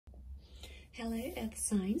Hello Earth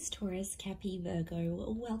signs, Taurus, Capi,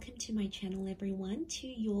 Virgo. Welcome to my channel everyone, to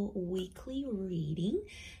your weekly reading.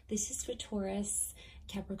 This is for Taurus,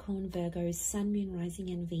 Capricorn, Virgo, Sun, Moon, Rising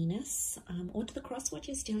and Venus. Or to the cross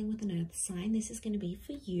watchers dealing with an Earth sign, this is going to be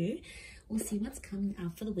for you. We'll see what's coming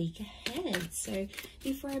up for the week ahead. So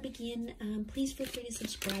before I begin, please feel free to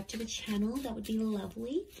subscribe to the channel. That would be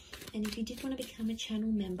lovely. And if you did want to become a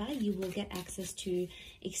channel member, you will get access to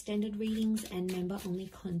extended readings and member-only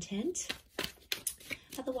content.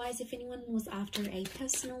 Otherwise, if anyone was after a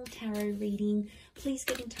personal tarot reading, please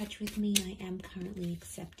get in touch with me. I am currently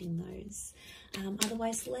accepting those.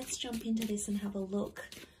 Otherwise, let's jump into this and have a look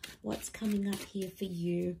what's coming up here for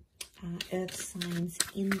you, Earth signs,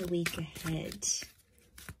 in the week ahead.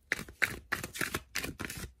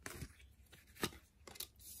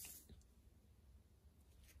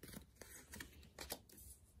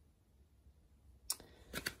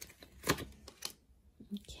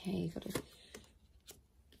 Okay, got to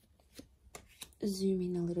zoom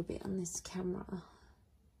in a little bit on this camera.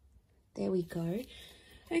 There we go.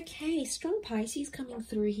 Okay, strong Pisces coming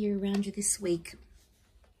through here around you this week.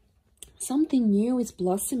 Something new is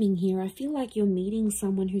blossoming here. I feel like you're meeting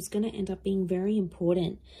someone who's going to end up being very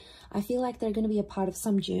important. I feel like they're going to be a part of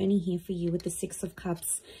some journey here for you with the Six of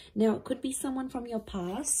Cups. Now, it could be someone from your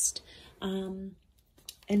past, and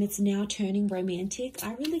it's now turning romantic.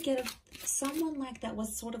 I really get someone like that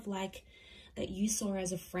was sort of like that you saw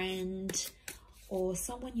as a friend, or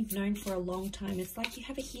someone you've known for a long time. It's like you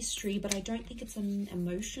have a history, but I don't think it's an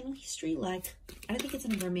emotional history. Like, I don't think it's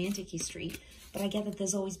a romantic history, but I get that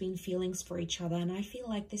there's always been feelings for each other. And I feel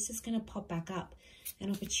like this is going to pop back up,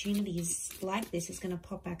 and opportunities like this is going to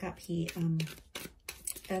pop back up here,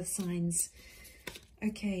 Earth signs.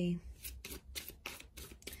 Okay.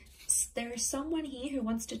 There is someone here who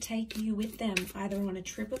wants to take you with them, either on a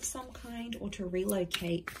trip of some kind or to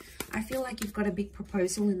relocate. I feel like you've got a big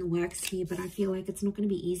proposal in the works here, but I feel like it's not going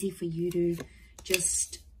to be easy for you to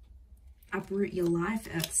just uproot your life,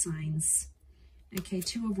 Earth signs. Okay,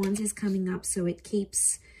 Two of Wands is coming up, so it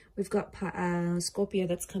keeps... We've got Scorpio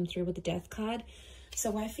that's come through with the Death card.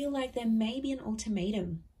 So I feel like there may be an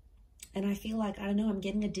ultimatum. And I feel like, I don't know, I'm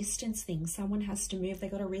getting a distance thing. Someone has to move. They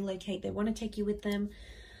got to relocate. They want to take you with them.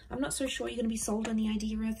 I'm not so sure you're going to be sold on the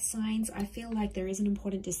idea, Earth signs. I feel like there is an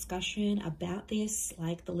important discussion about this,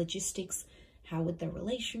 like the logistics. How would the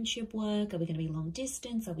relationship work? Are we going to be long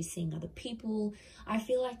distance? Are we seeing other people? I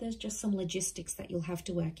feel like there's just some logistics that you'll have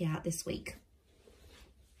to work out this week.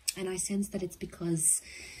 And I sense that it's because,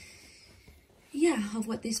 yeah, of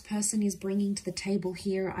what this person is bringing to the table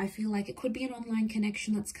here. I feel like it could be an online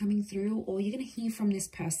connection that's coming through, or you're going to hear from this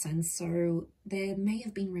person. So there may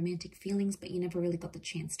have been romantic feelings, but you never really got the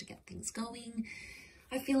chance to get things going.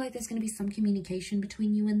 I feel like there's going to be some communication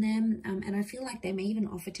between you and them. And I feel like they may even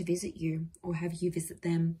offer to visit you or have you visit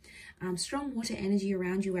them. Strong water energy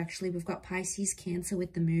around you, actually. We've got Pisces, Cancer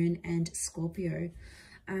with the moon, and Scorpio.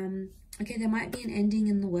 Okay, there might be an ending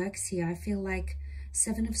in the works here. I feel like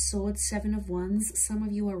Seven of Swords, Seven of Wands. Some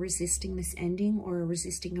of you are resisting this ending, or are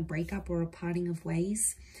resisting a breakup or a parting of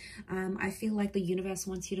ways. I feel like the universe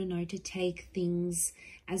wants you to know to take things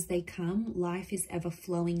as they come. Life is ever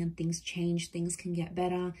flowing and things change. Things can get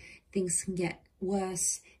better. Things can get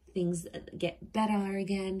worse. Things get better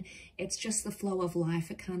again. It's just the flow of life.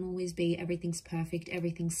 It can't always be everything's perfect,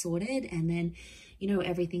 everything's sorted, and then, you know,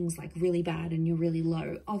 everything's like really bad and you're really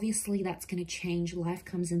low. Obviously, that's going to change. Life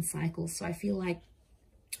comes in cycles. So I feel like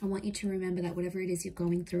I want you to remember that whatever it is you're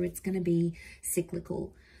going through, it's going to be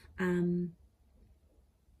cyclical.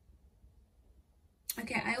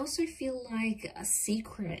 Okay, I also feel like a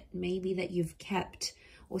secret maybe that you've kept,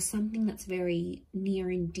 or something that's very near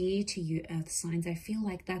and dear to you, Earth signs. I feel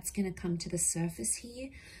like that's going to come to the surface here.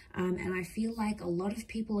 And I feel like a lot of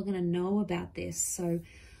people are going to know about this. So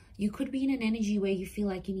you could be in an energy where you feel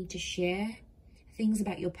like you need to share things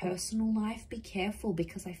about your personal life. Be careful,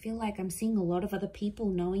 because I feel like I'm seeing a lot of other people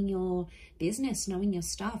knowing your business, knowing your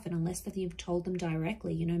stuff. And unless that you've told them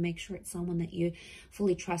directly, you know, make sure it's someone that you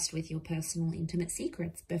fully trust with your personal, intimate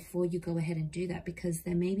secrets before you go ahead and do that. Because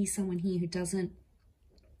there may be someone here who doesn't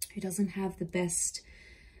have the best,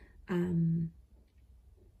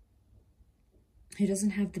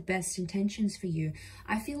 intentions for you.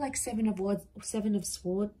 I feel like Seven of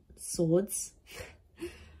Swords.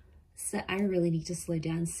 So I really need to slow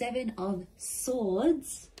down. Seven of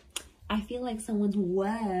Swords. I feel like someone's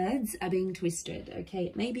words are being twisted. Okay,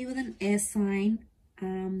 it may be with an air sign.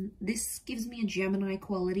 This gives me a Gemini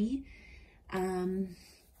quality.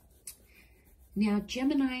 Now,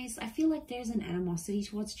 Geminis, I feel like there's an animosity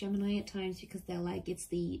towards Gemini at times because they're like, it's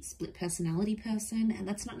the split personality person, and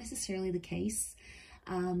that's not necessarily the case.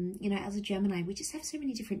 You know, as a Gemini, we just have so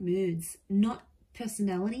many different moods, not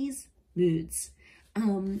personalities, moods.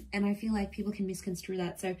 And I feel like people can misconstrue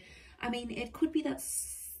that. So, I mean, it could be that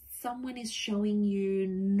someone is showing you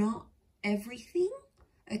not everything.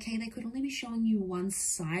 Okay, they could only be showing you one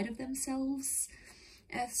side of themselves,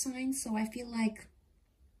 earth signs. So I feel like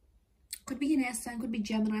could be an air sign, could be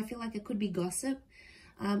Gemini. I feel like it could be gossip.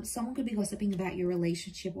 Someone could be gossiping about your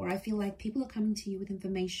relationship, or I feel like people are coming to you with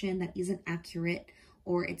information that isn't accurate,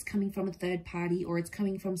 or it's coming from a third party, or it's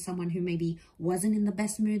coming from someone who maybe wasn't in the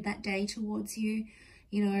best mood that day towards you,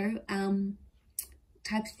 you know,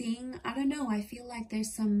 type thing. I don't know. I feel like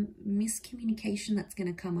there's some miscommunication that's going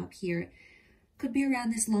to come up here. Could be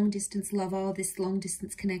around this long distance lover, this long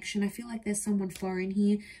distance connection. I feel like there's someone foreign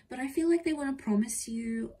here, but I feel like they want to promise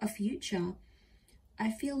you a future. I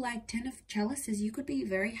feel like 10 of Chalices, you could be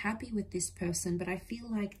very happy with this person, but I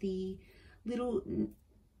feel like the little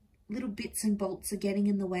bits and bolts are getting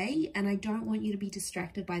in the way, and I don't want you to be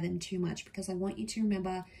distracted by them too much, because I want you to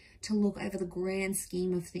remember to look over the grand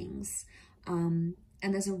scheme of things. And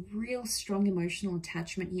there's a real strong emotional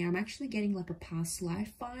attachment here. I'm actually getting like a past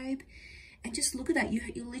life vibe. And just look at that.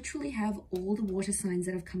 You literally have all the water signs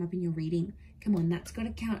that have come up in your reading. Come on, that's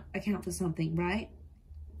got to account for something, right?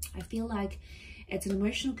 I feel like it's an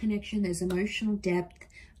emotional connection. There's emotional depth.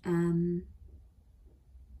 But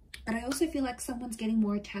I also feel like someone's getting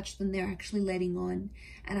more attached than they're actually letting on.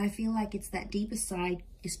 And I feel like it's that deeper side,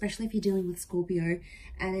 especially if you're dealing with Scorpio.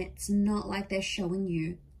 And it's not like they're showing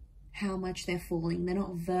you how much they're falling. They're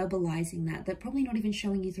not verbalizing that. They're probably not even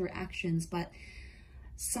showing you through actions, but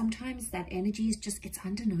sometimes that energy is just, it's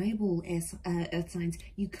undeniable as earth signs.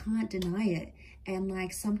 You can't deny it. And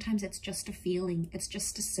like sometimes it's just a feeling, it's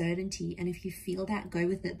just a certainty. And if you feel that, go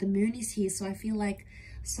with it. The moon is here, so I feel like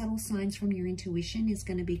subtle signs from your intuition is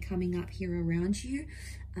going to be coming up here around you.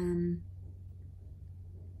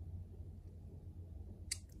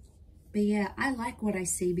 But yeah, I like what I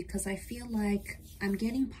see, because I feel like I'm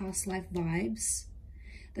getting past life vibes.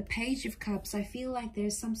 The Page of Cups, I feel like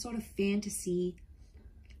there's some sort of fantasy.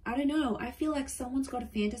 I don't know. I feel like someone's got a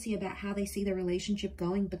fantasy about how they see the relationship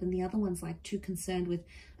going, but then the other one's like too concerned with,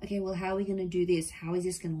 okay, well, how are we going to do this? How is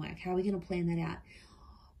this going to work? How are we going to plan that out?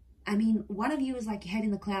 I mean, one of you is like head in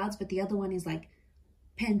the clouds, but the other one is like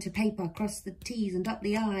pen to paper, cross the T's and dot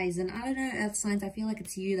the I's. And I don't know, earth signs, I feel like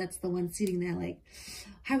it's you that's the one sitting there like,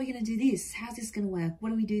 how are we going to do this? How's this going to work? What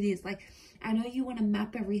do we do this? Like, I know you want to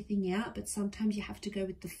map everything out, but sometimes you have to go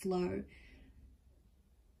with the flow.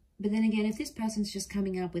 But then again, if this person's just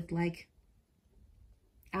coming up with like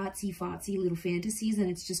artsy fartsy little fantasies and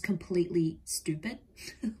it's just completely stupid,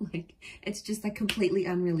 like it's just like completely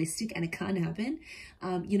unrealistic and it can't happen,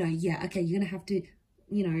 you know, yeah, okay, you're gonna have to,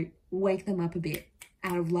 you know, wake them up a bit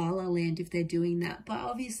out of La La Land if they're doing that. But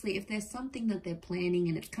obviously if there's something that they're planning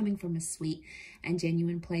and it's coming from a sweet and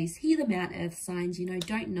genuine place, hear them out, earth signs. You know,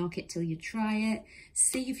 don't knock it till you try it.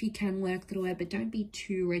 See if you can work through it, but don't be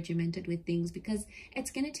too regimented with things, because it's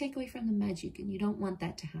going to take away from the magic, and you don't want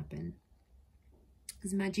that to happen,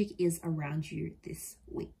 because magic is around you this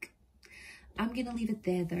week. I'm going to leave it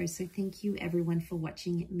there though, so thank you everyone for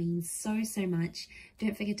watching. It means so, so much.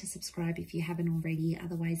 Don't forget to subscribe if you haven't already.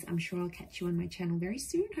 Otherwise, I'm sure I'll catch you on my channel very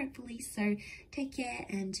soon, hopefully. So take care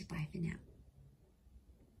and bye for now.